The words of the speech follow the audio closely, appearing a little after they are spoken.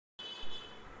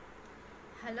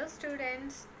Hello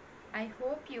students, I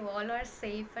hope you all are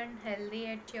safe and healthy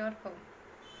at your home.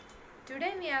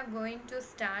 Today we are going to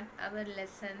start our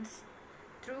lessons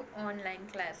through online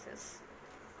classes.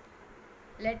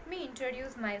 Let me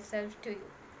introduce myself to you.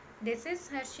 This is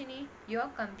Harshini, your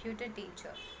computer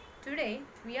teacher. Today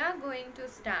we are going to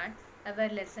start our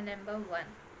lesson number 1.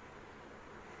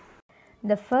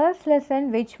 The first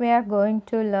lesson which we are going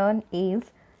to learn is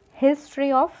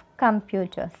history of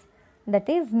computers. That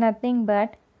is nothing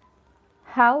but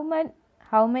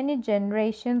how many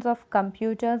generations of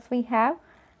computers we have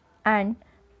and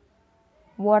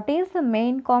what is the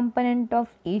main component of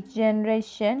each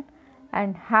generation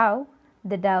and how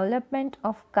the development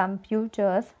of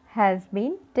computers has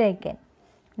been taken.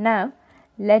 Now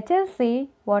let us see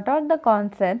what are the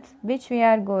concepts which we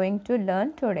are going to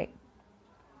learn today.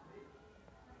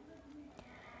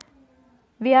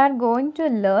 We are going to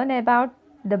learn about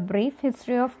the brief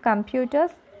history of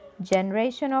computers,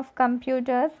 generation of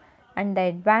computers, and the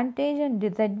advantage and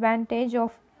disadvantage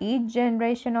of each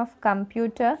generation of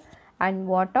computer, and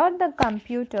what are the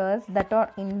computers that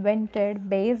are invented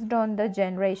based on the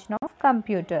generation of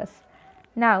computers.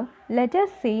 Now let us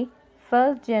see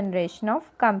first generation of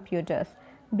computers.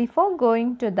 Before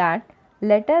going to that,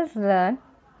 let us learn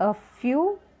a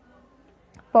few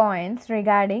points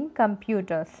regarding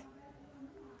computers.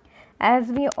 As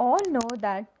we all know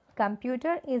that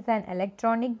computer is an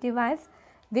electronic device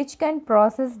which can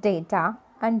process data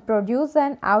and produce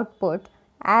an output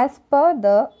as per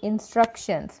the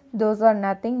instructions. Those are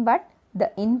nothing but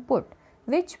the input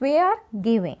which we are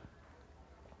giving.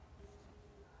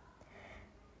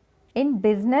 In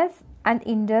business and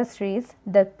industries,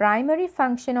 the primary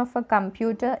function of a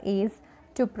computer is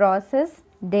to process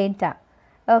data.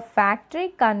 A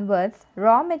factory converts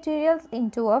raw materials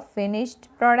into a finished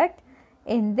product.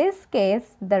 In this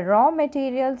case, the raw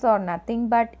materials are nothing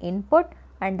but input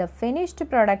and the finished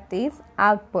product is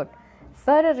output.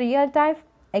 For a real-time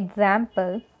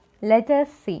example, let us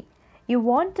see. You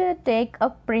want to take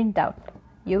a printout.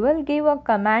 You will give a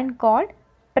command called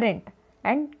print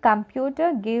and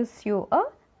computer gives you a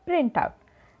printout.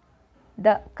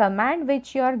 The command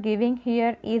which you are giving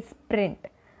here is print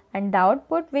and the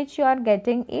output which you are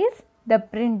getting is the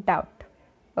printout.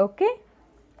 Okay.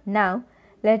 Now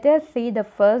let us see the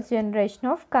first generation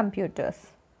of computers.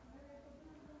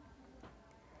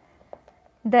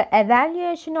 The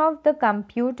evaluation of the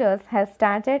computers has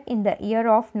started in the year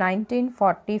of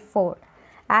 1944.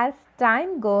 As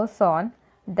time goes on,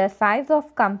 the size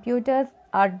of computers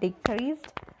are decreased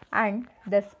and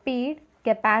the speed,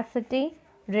 capacity,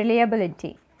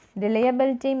 reliability.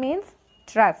 Reliability means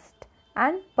trust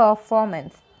and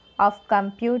performance of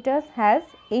computers has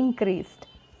increased.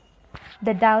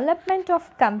 The development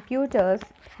of computers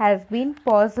has been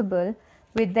possible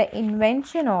with the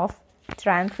invention of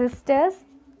transistors,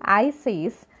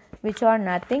 ICs, which are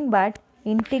nothing but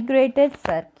integrated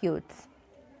circuits,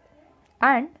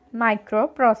 and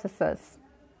microprocessors.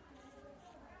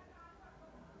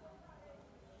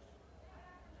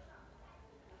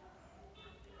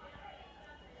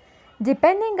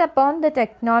 Depending upon the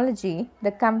technology,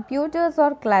 the computers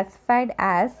are classified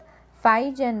as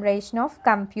 5 generations of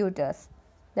computers.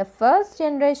 The first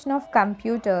generation of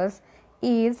computers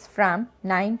is from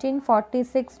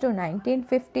 1946 to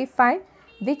 1955,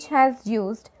 which has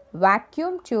used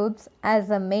vacuum tubes as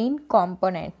a main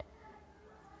component.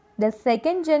 The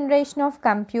second generation of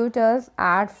computers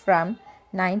are from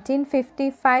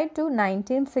 1955 to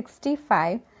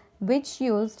 1965, which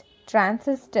used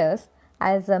transistors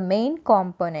as a main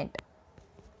component.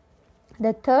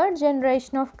 The third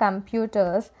generation of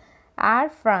computers are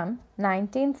from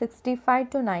 1965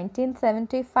 to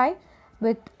 1975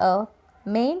 with a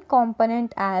main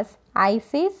component as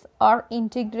ICs or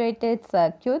integrated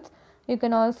circuits. You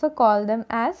can also call them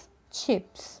as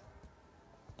chips.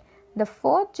 The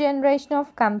fourth generation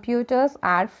of computers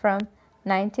are from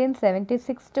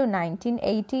 1976 to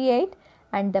 1988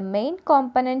 and the main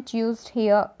component used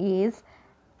here is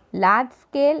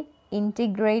large-scale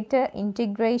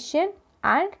integration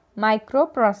and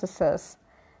microprocessors.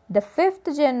 The fifth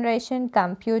generation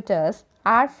computers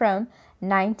are from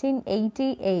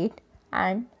 1988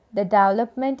 and the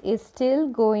development is still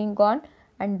going on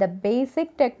and the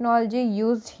basic technology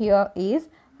used here is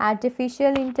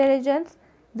artificial intelligence,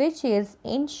 which is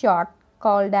in short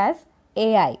called as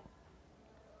AI.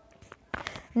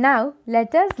 Now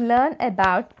let us learn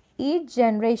about each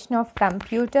generation of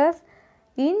computers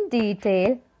in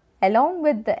detail along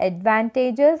with the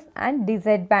advantages and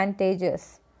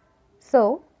disadvantages.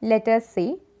 So let us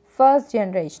see first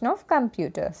generation of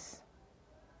computers.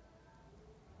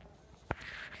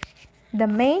 The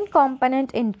main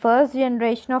component in first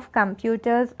generation of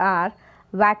computers are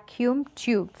vacuum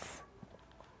tubes.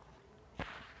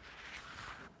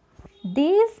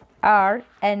 These are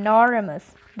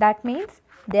enormous. That means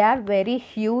they are very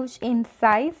huge in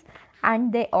size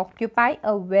and they occupy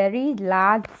a very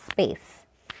large space.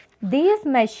 These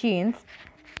machines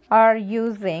are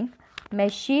using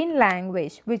machine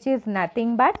language, which is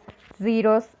nothing but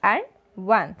zeros and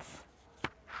ones.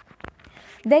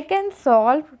 They can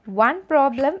solve one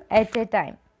problem at a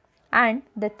time, and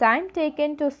the time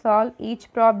taken to solve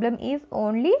each problem is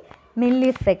only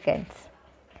milliseconds.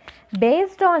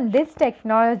 Based on this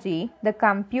technology, the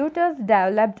computers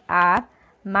developed are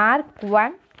Mark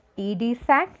I,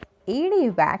 EDSAC,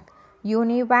 EDVAC,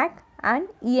 UNIVAC and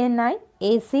ENI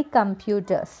AC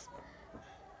computers.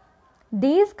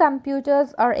 These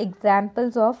computers are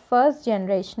examples of first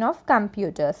generation of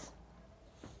computers.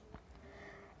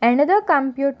 Another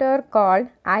computer called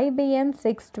IBM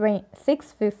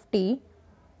 650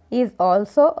 is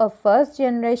also a first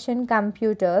generation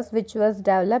computer which was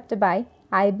developed by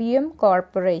IBM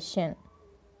Corporation.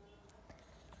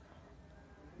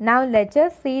 Now let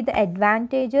us see the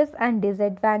advantages and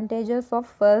disadvantages of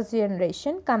first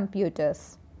generation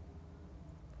computers.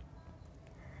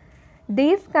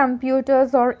 These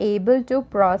computers are able to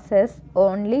process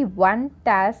only one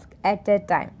task at a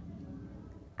time,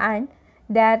 and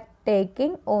they are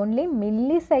taking only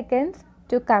milliseconds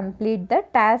to complete the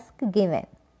task given.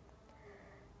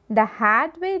 The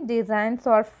hardware designs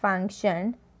are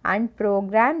functioned and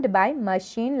programmed by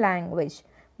machine language,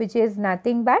 which is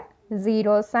nothing but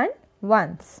zeros and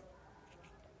ones.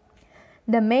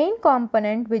 The main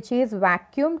component, which is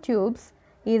vacuum tubes,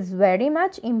 is very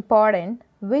much important,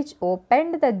 which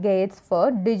opened the gates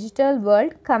for digital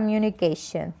world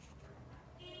communication.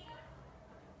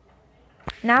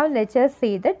 Now let us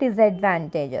see the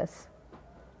disadvantages.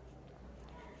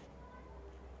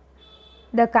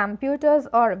 The computers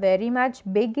are very much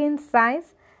big in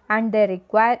size and they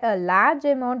require a large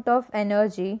amount of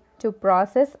energy to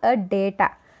process a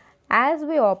data. As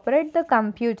we operate the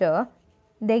computer,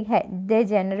 they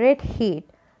generate heat,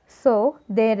 so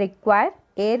they require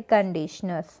air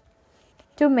conditioners.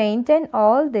 To maintain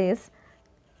all this,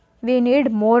 we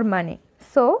need more money,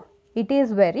 so it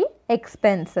is very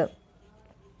expensive.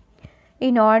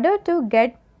 In order to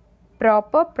get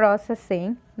proper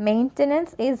processing,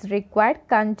 maintenance is required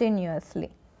continuously.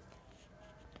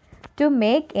 To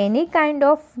make any kind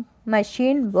of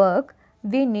machine work,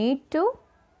 we need to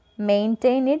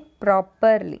maintain it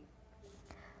properly.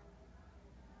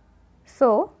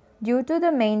 So, due to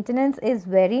the maintenance is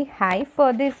very high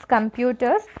for these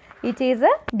computers, it is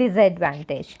a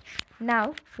disadvantage.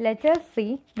 Now, let us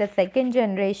see the second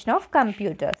generation of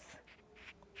computers.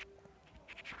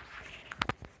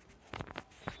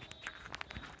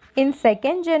 In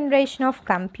second generation of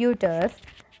computers,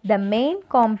 the main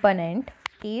component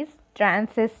is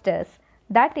transistors.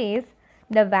 That is,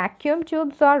 the vacuum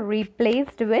tubes are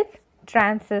replaced with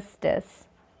transistors.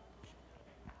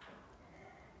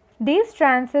 These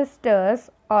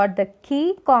transistors are the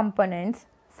key components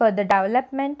for the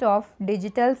development of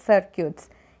digital circuits.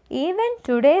 Even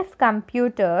today's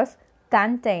computers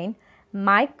contain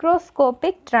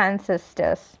microscopic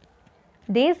transistors.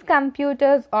 These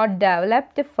computers are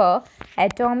developed for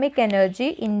atomic energy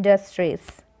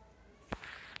industries.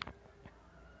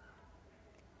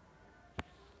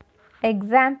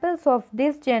 Examples of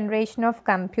this generation of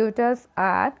computers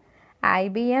are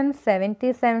IBM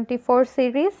 7074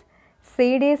 series,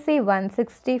 CDC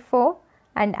 164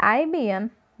 and IBM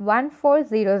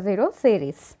 1400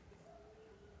 series.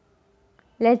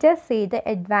 Let us see the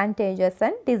advantages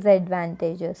and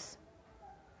disadvantages.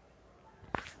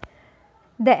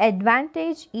 The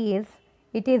advantage is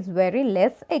it is very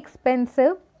less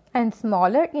expensive and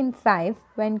smaller in size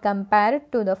when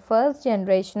compared to the first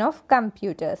generation of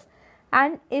computers,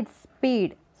 and its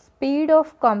speed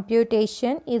of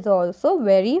computation is also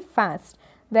very fast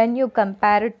when you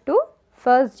compare it to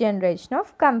first generation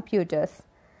of computers.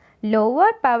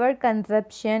 Lower power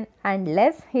consumption and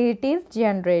less heat is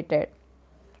generated.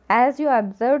 As you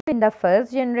observed in the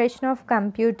first generation of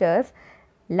computers,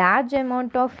 large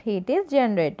amount of heat is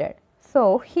generated.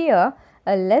 So here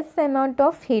a less amount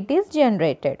of heat is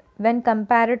generated when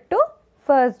compared to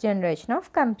first generation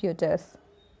of computers.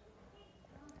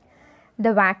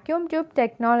 The vacuum tube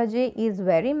technology is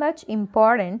very much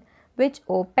important, which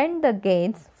opened the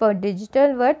gates for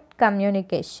digital world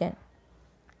communication.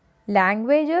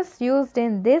 Languages used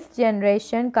in this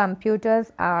generation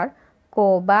computers are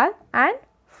COBOL and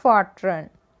Fortran.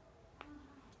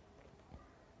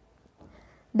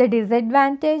 The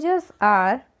disadvantages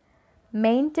are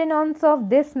maintenance of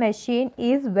this machine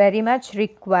is very much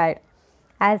required.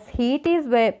 As heat is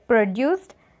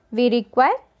produced, we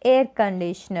require air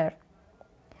conditioner.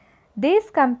 These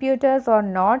computers are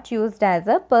not used as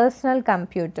a personal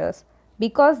computers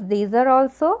because these are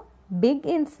also big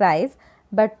in size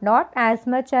but not as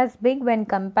much as big when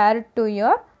compared to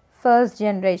your first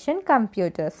generation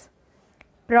computers.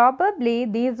 Probably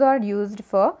these are used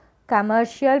for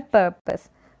commercial purpose.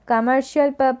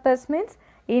 Commercial purpose means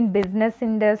in business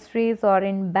industries or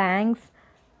in banks